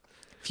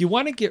 if you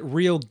want to get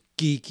real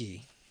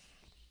geeky,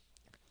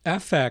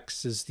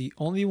 FX is the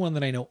only one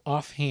that I know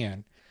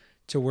offhand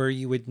to where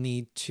you would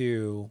need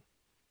to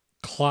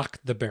clock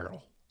the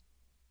barrel.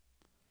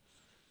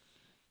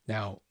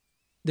 Now,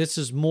 this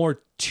is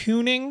more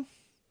tuning,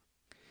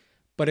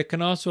 but it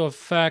can also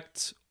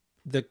affect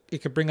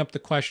it could bring up the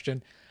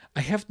question,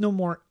 I have no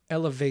more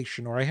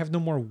elevation, or I have no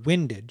more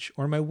windage,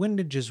 or my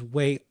windage is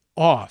way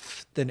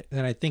off than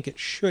I think it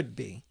should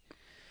be.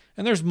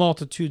 And there's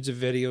multitudes of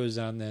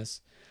videos on this.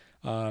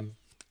 And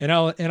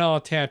I'll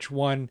attach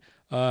one.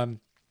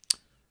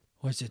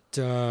 Was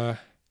it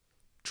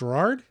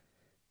Gerard?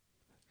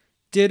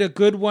 Did a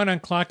good one on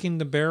clocking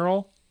the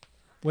barrel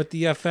with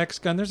the FX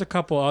gun. There's a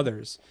couple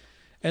others.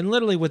 And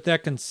literally what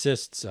that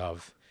consists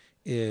of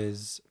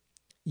is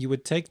you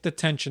would take the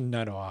tension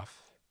nut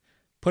off,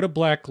 put a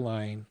black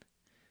line,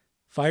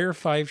 fire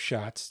 5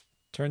 shots,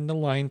 turn the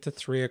line to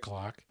 3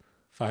 o'clock,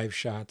 5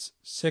 shots,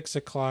 6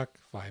 o'clock,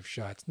 5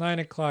 shots, 9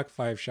 o'clock,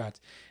 5 shots.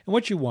 And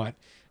what you want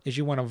is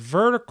you want a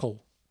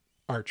vertical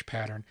arch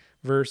pattern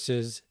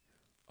versus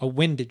a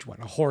windage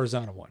one, a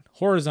horizontal one.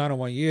 Horizontal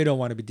one, you don't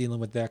want to be dealing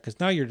with that because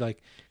now you're got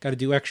to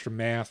do extra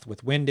math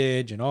with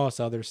windage and all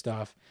this other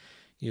stuff.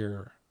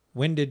 Your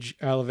windage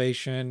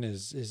elevation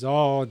is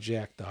all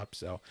jacked up.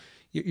 So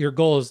your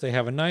goal is to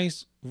have a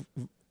nice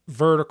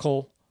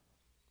vertical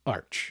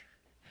arch.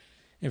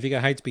 And if you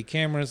got high speed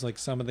cameras like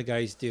some of the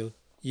guys do,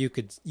 you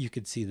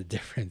could see the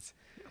difference.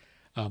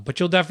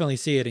 But you'll definitely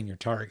see it in your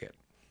target.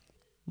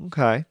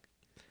 Okay.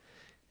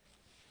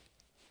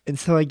 And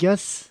so I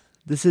guess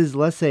this is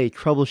less a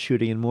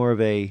troubleshooting and more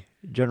of a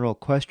general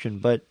question,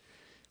 but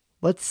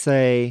let's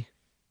say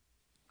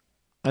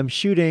I'm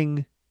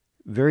shooting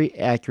very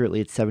accurately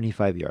at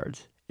 75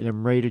 yards and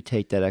I'm ready to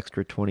take that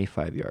extra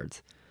 25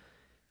 yards.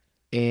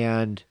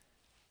 And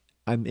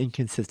I'm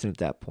inconsistent at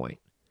that point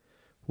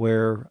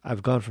where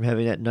I've gone from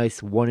having that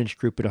nice 1-inch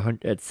group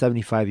at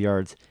 75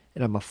 yards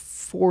and I'm a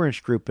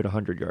 4-inch group at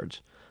 100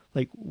 yards.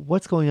 Like,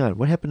 what's going on?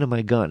 What happened to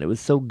my gun? It was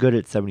so good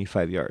at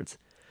 75 yards.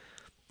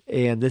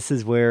 And this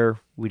is where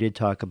we did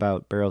talk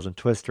about barrels and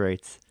twist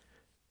rates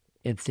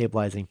and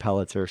stabilizing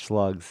pellets or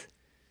slugs.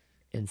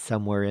 And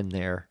somewhere in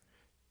there,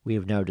 we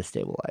have now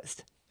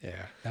destabilized.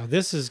 Yeah. Now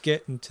this is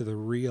getting to the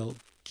real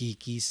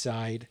geeky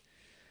side.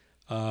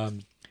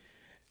 And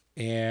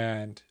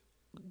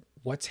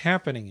what's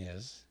happening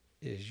is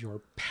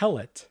your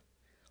pellet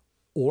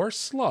or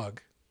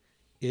slug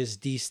is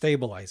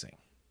destabilizing.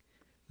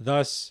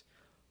 Thus,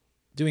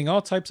 doing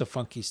all types of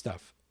funky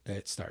stuff.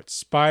 It starts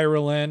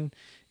spiraling.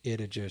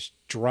 It'll just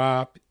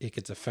drop. It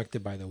gets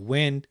affected by the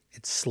wind.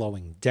 It's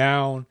slowing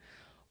down.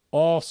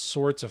 All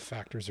sorts of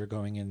factors are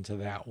going into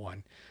that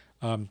one.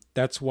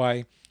 That's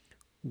why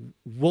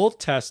we'll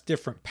test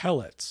different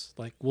pellets.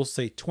 Like we'll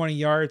say 20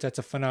 yards, that's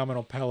a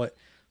phenomenal pellet.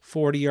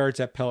 40 yards,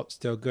 that pellet's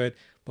still good.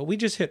 But we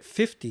just hit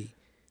 50,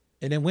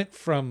 and it went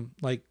from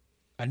like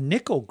a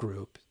nickel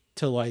group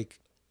to like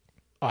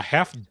a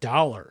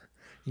 $50.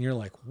 And you're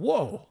like,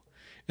 whoa.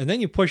 And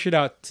then you push it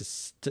out to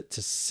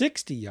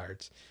 60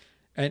 yards,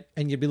 and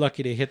you'd be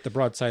lucky to hit the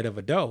broadside of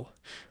a doe.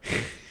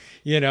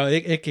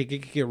 It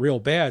could get real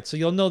bad. So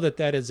you'll know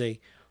that is a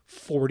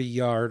 40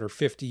 yard or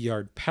 50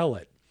 yard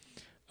pellet.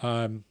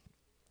 So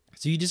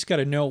you just got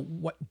to know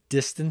what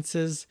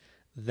distances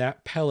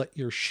that pellet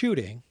you're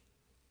shooting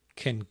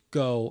can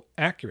go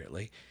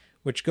accurately,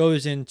 which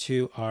goes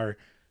into our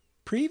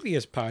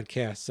previous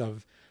podcasts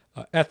of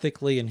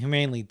ethically and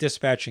humanely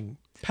dispatching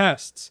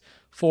pests,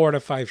 4 to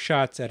 5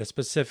 shots at a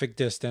specific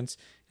distance,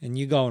 and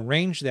you go and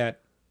range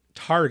that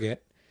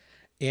target,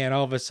 and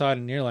all of a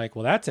sudden you're like,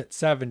 well, that's at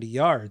 70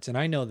 yards, and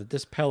I know that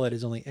this pellet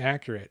is only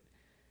accurate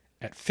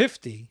at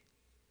 50.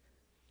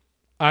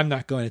 I'm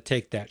not going to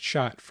take that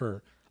shot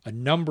for a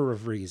number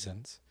of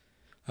reasons.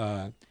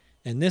 And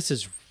this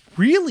is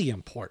really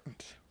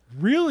important,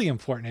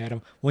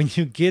 Adam, when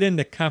you get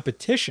into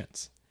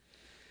competitions.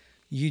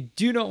 You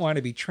do not want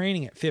to be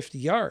training at 50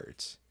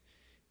 yards.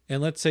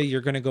 And let's say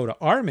you're going to go to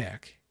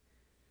RMAC,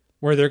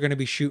 where they're going to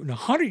be shooting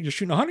 100. You're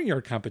shooting a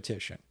 100-yard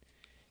competition.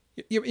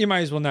 You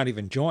might as well not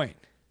even join,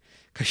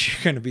 because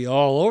you're going to be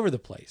all over the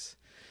place,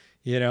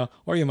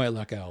 or you might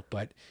luck out.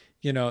 But,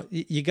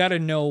 you got to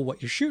know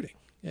what you're shooting.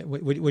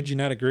 Would you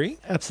not agree?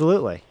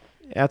 Absolutely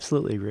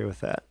agree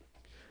with that.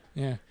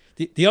 Yeah.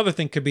 The other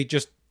thing could be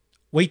just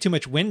way too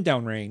much wind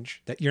downrange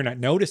that you're not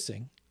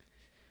noticing.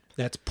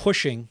 That's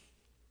pushing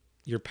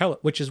your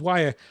pellet, which is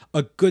why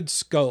a good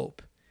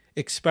scope,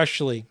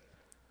 especially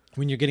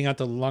when you're getting out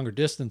to the longer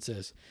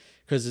distances,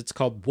 because it's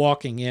called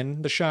walking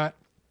in the shot.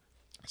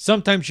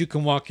 Sometimes you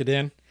can walk it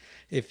in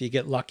if you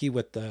get lucky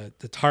with the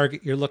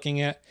target you're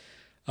looking at.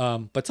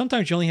 But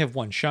sometimes you only have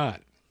one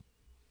shot.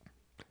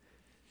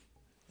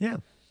 Yeah.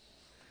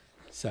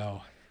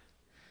 So,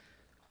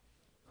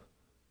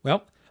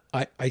 well,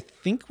 I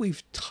think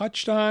we've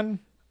touched on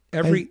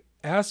every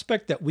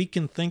aspect that we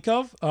can think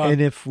of.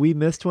 And if we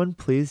missed one,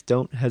 please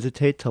don't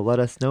hesitate to let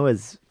us know,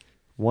 as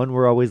one,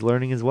 we're always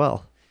learning as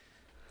well.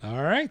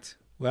 All right.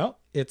 Well,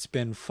 it's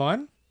been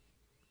fun,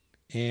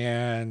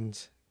 and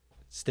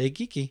stay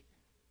geeky.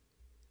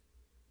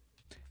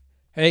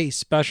 Hey,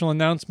 special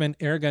announcement,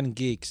 Airgun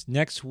Geeks.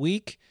 Next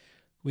week,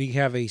 we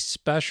have a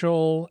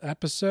special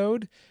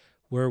episode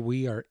where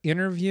we are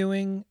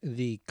interviewing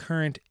the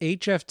current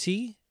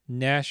HFT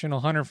National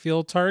Hunter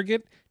Field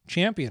Target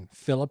champion,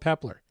 Philip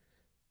Hepler.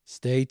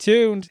 Stay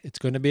tuned. It's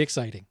going to be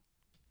exciting.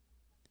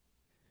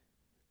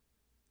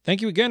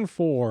 Thank you again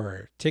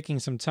for taking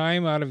some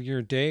time out of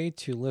your day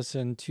to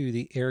listen to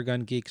the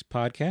Airgun Geeks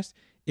podcast.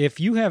 If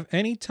you have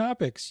any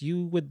topics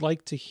you would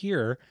like to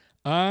hear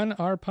on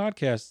our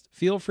podcast,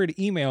 feel free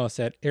to email us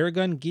at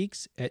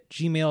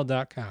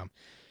airgungeeks@gmail.com.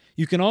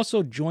 You can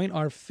also join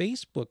our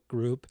Facebook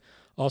group,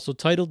 also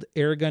titled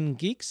Airgun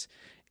Geeks,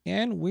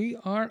 and we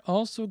are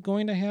also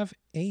going to have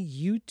a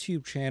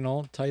YouTube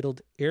channel titled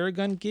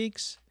Airgun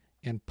Geeks,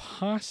 and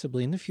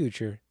possibly in the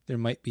future, there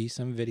might be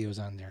some videos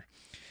on there.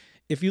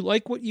 If you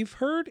like what you've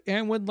heard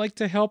and would like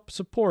to help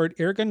support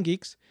Airgun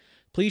Geeks,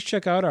 please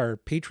check out our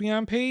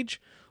Patreon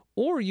page,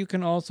 or you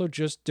can also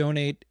just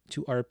donate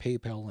to our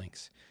PayPal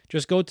links.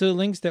 Just go to the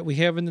links that we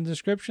have in the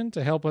description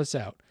to help us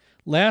out.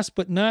 Last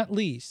but not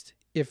least,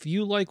 if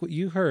you like what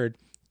you heard,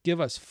 give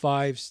us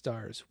 5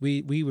 stars.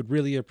 We would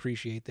really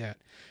appreciate that.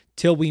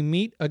 Till we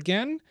meet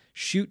again,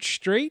 shoot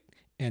straight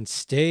and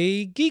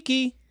stay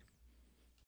geeky.